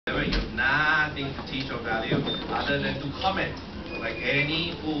nothing to teach or value other than to comment. Like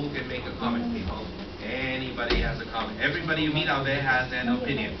any fool can make a comment, people. Anybody has a comment. Everybody you meet out there has an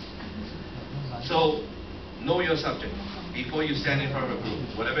opinion. So, know your subject before you stand in front of a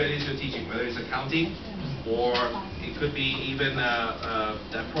group. Whatever it is you're teaching, whether it's accounting, or it could be even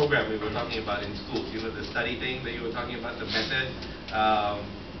that program we were talking about in schools, you know, the study thing that you were talking about, the method,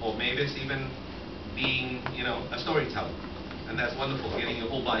 or maybe it's even being, you know, a storyteller. And that's wonderful, getting your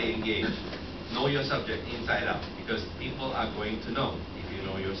whole body engaged. Know your subject inside out, because people are going to know if you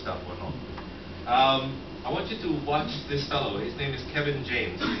know your stuff or not. I want you to watch this fellow. His name is Kevin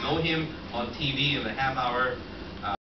James. You know him on TV in the half hour